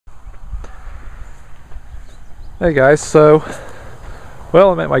Hey guys, well,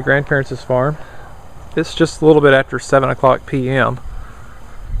 I'm at my grandparents' farm. It's just a little bit after 7 o'clock p.m.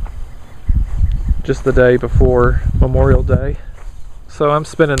 Just the day before Memorial Day. So I'm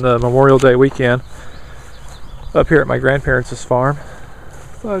spending the Memorial Day weekend up here at my grandparents' farm.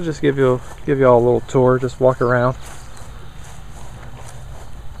 So I'll just give you all a little tour, just walk around.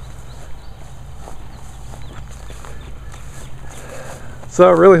 So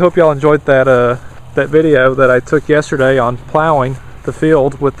I really hope y'all enjoyed that video that I took yesterday on plowing the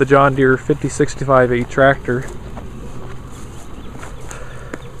field with the John Deere 5065E tractor.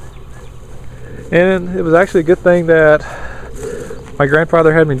 And it was actually a good thing that my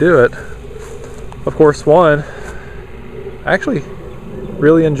grandfather had me do it. Of course, one, I actually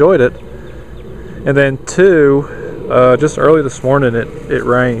really enjoyed it. And then two, just early this morning it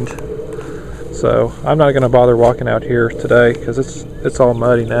rained. So I'm not going to bother walking out here today because it's all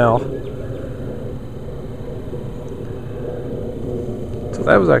muddy now. So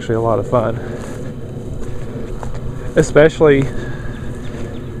that was actually a lot of fun. Especially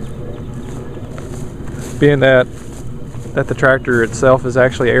being that the tractor itself is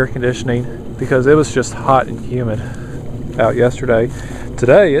actually air conditioning, because it was just hot and humid out yesterday.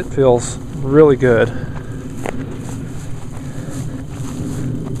 Today it feels really good.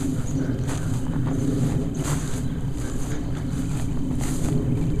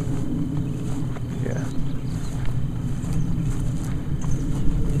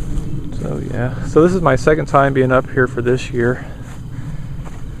 So this is my second time being up here for this year.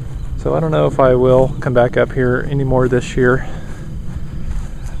 So I don't know if I will come back up here anymore this year,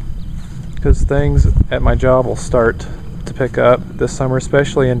 because things at my job will start to pick up this summer,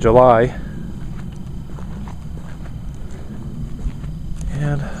 especially in July.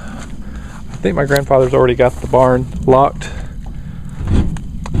 And I think my grandfather's already got the barn locked.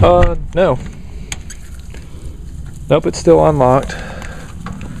 No. Nope, it's still unlocked.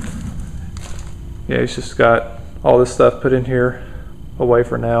 Yeah, he's just got all this stuff put in here away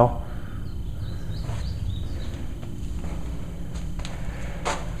for now.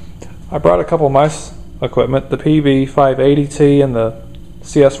 I brought a couple of my equipment, the PV 580T and the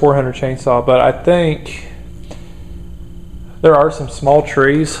CS 400 chainsaw, but I think there are some small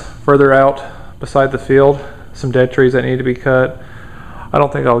trees further out beside the field, some dead trees that need to be cut. I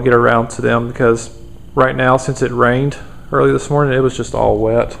don't think I'll get around to them because right now, since it rained early this morning, it was just all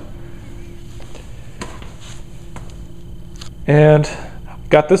wet. And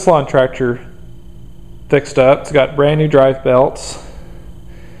got this lawn tractor fixed up. It's got brand new drive belts.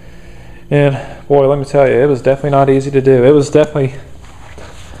 And boy, let me tell you, it was definitely not easy to do. It was definitely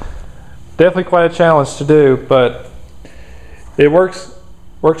quite a challenge to do, but it works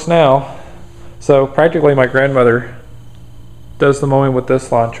now. So practically my grandmother does the mowing with this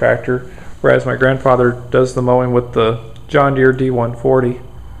lawn tractor, whereas my grandfather does the mowing with the John Deere D140.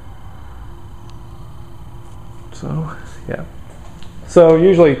 So yeah. So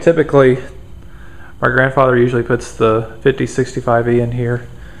typically, my grandfather usually puts the 5065E in here,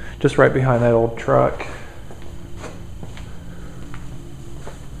 just right behind that old truck.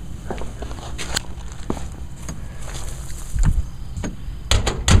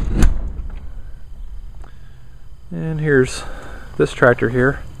 And here's this tractor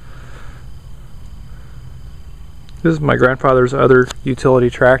here. This is my grandfather's other utility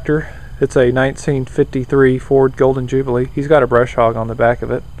tractor. It's a 1953 Ford Golden Jubilee. He's got a brush hog on the back of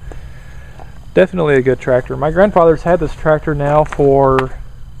it. Definitely a good tractor. My grandfather's had this tractor now for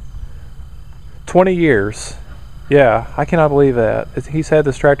 20 years. Yeah, I cannot believe that. He's had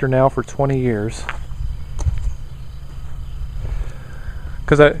this tractor now for 20 years.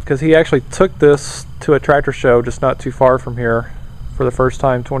 Because he actually took this to a tractor show just not too far from here for the first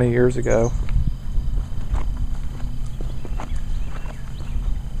time 20 years ago.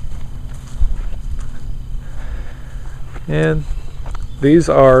 And these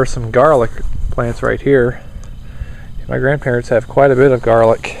are some garlic plants right here. My grandparents have quite a bit of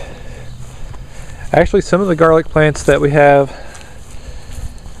garlic. Actually, some of the garlic plants that we have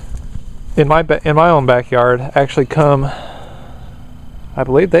in my own backyard actually come, I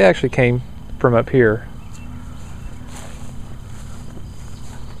believe they actually came from up here.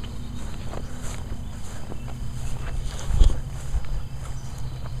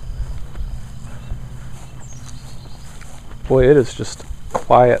 Boy, it is just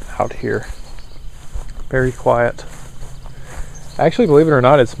quiet out here. Very quiet. Actually, believe it or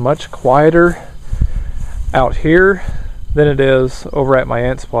not, it's much quieter out here than it is over at my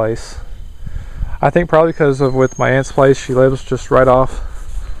aunt's place. I think probably because of with my aunt's place, she lives just right off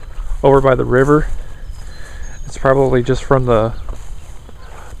over by the river. It's probably just from the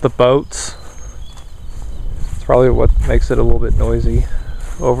boats. It's probably what makes it a little bit noisy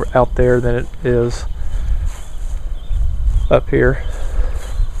over out there than it is up here.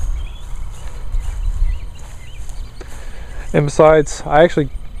 And besides, I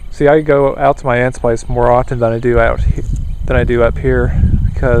go out to my aunt's place more often than I do up here,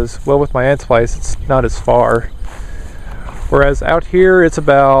 because, well, with my aunt's place it's not as far, whereas out here it's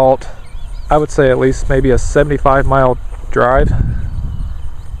about, I would say, at least maybe a 75-mile drive.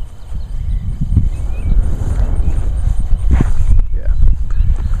 Yeah.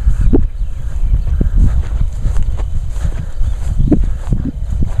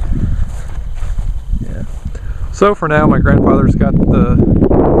 Yeah. So for now, my grandfather's got the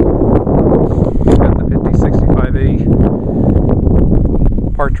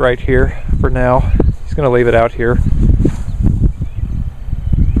 5065E parked right here for now. He's going to leave it out here for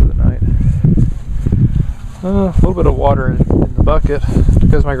the night. A little bit of water in the bucket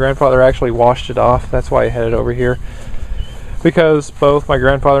because my grandfather actually washed it off. That's why I headed over here. Because both my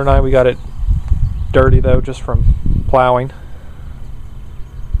grandfather and I, we got it dirty though, just from plowing.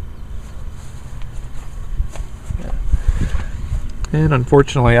 Yeah. And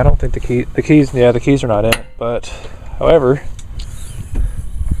unfortunately, I don't think the keys are not in it. But however,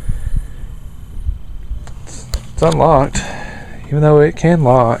 it's unlocked, even though it can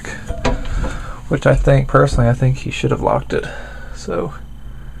lock, which I think he should have locked it. So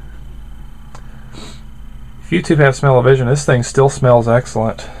if YouTube have smell-o-vision, this thing still smells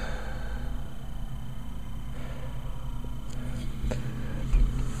excellent.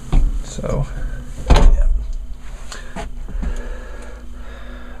 So yeah.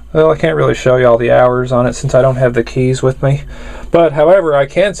 Well, I can't really show you all the hours on it since I don't have the keys with me. But however, I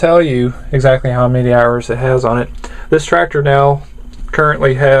can tell you exactly how many hours it has on it. This tractor now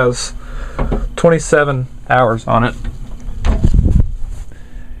currently has 27 hours on it.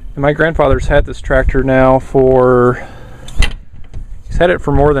 And my grandfather's had this tractor now he's had it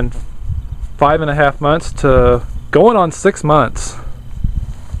for more than 5.5 months to going on 6 months.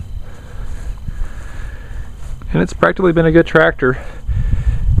 And it's practically been a good tractor.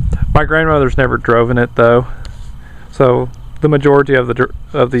 My grandmother's never driven it though, so the majority of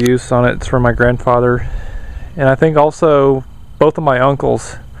the use on it's from my grandfather. And I think also both of my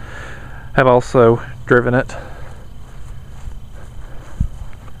uncles have also driven it.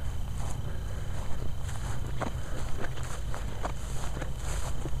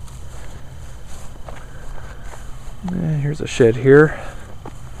 And here's a shed here.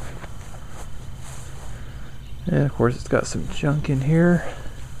 And of course it's got some junk in here.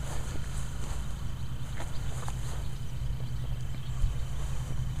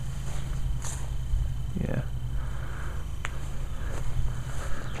 Yeah.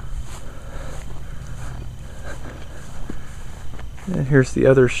 And here's the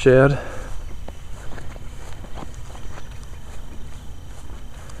other shed.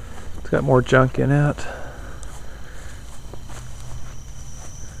 It's got more junk in it.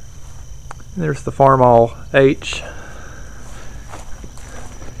 And there's the Farmall H.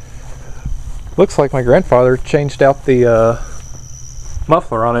 Looks like my grandfather changed out the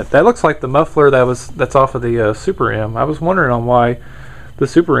muffler on it. That looks like the muffler that's off of the Super M. I was wondering on why the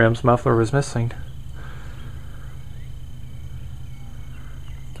Super M's muffler was missing.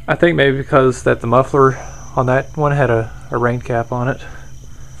 I think maybe because that the muffler on that one had a rain cap on it.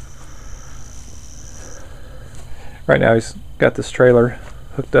 Right now he's got this trailer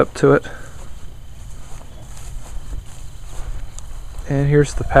hooked up to it. And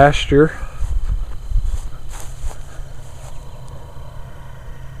here's the pasture.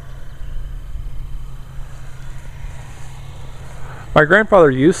 My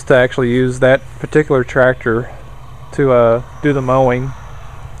grandfather used to actually use that particular tractor to do the mowing,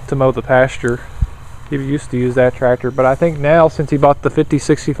 to mow the pasture. He used to use that tractor, but I think now since he bought the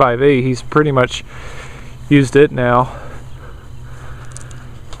 5065E, he's pretty much used it now,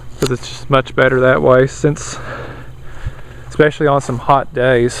 because it's just much better that way, since especially on some hot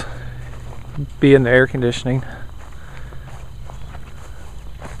days, be in the air conditioning.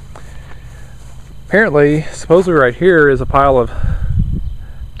 Apparently, supposedly right here is a pile of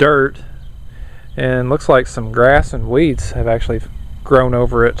dirt, and looks like some grass and weeds have actually grown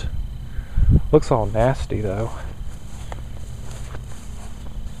over it. Looks all nasty though.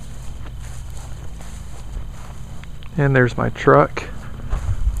 And there's my truck.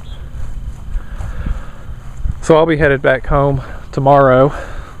 So I'll be headed back home tomorrow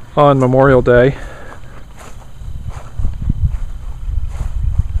on Memorial Day.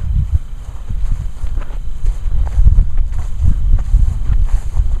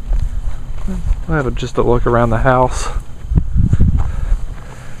 I'll have just a look around the house.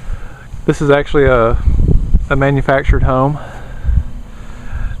 This is actually a a manufactured home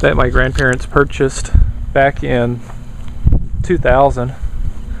that my grandparents purchased back in 2000.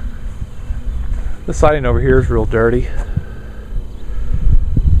 The siding over here is real dirty.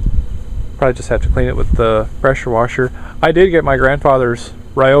 Probably just have to clean it with the pressure washer. I did get my grandfather's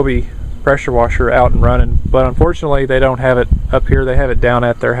Ryobi pressure washer out and running, but unfortunately they don't have it up here. They have it down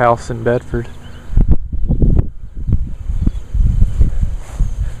at their house in Bedford.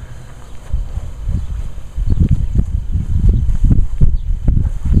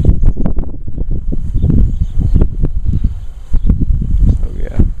 Oh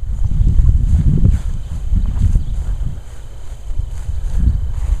yeah.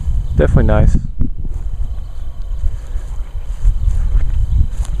 Definitely nice.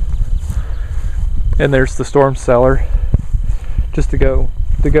 And there's the storm cellar, just to go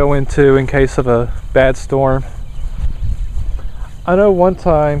into in case of a bad storm. I know one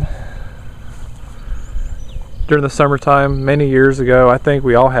time during the summertime many years ago, I think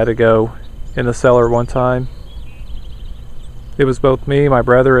we all had to go in the cellar one time. It was both me, my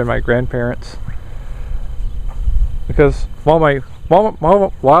brother, and my grandparents, because while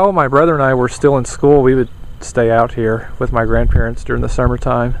my brother and I were still in school, we would stay out here with my grandparents during the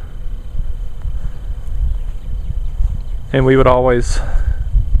summertime. And we would always,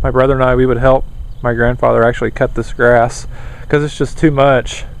 my brother and I, we would help my grandfather actually cut this grass, because it's just too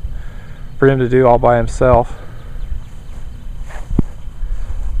much for him to do all by himself.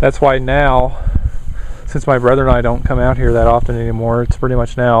 That's why now, since my brother and I don't come out here that often anymore, it's pretty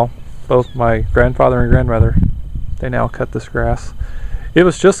much now both my grandfather and grandmother, they now cut this grass. It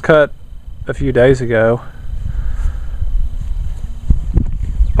was just cut a few days ago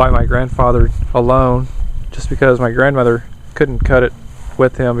by my grandfather alone, just because my grandmother couldn't cut it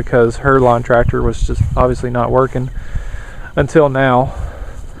with him because her lawn tractor was just obviously not working until now.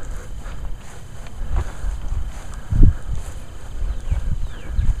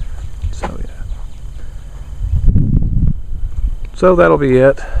 So yeah. So that'll be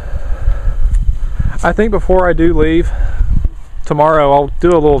it. I think before I do leave tomorrow, I'll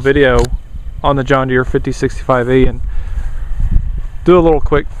do a little video on the John Deere 5065E and do a little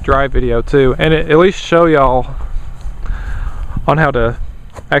quick drive video too, and at least show y'all on how to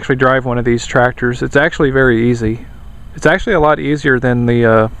actually drive one of these tractors. It's actually very easy. It's actually a lot easier than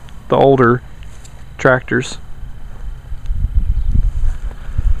the older tractors.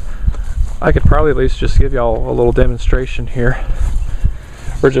 I could probably at least just give y'all a little demonstration here,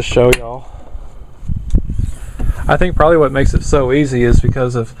 or just show y'all. I think probably what makes it so easy is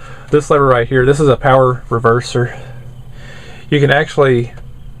because of this lever right here. This is a power reverser. You can actually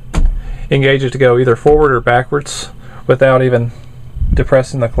engage it to go either forward or backwards without even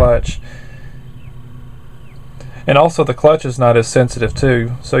depressing the clutch. And also the clutch is not as sensitive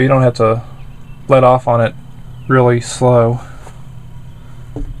too, so you don't have to let off on it really slow.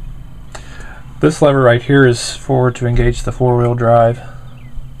 This lever right here is forward to engage the four-wheel drive.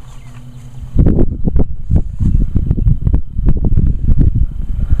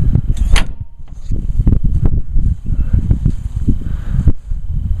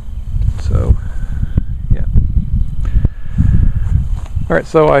 Alright,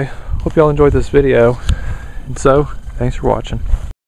 so I hope y'all enjoyed this video, and so, thanks for watching.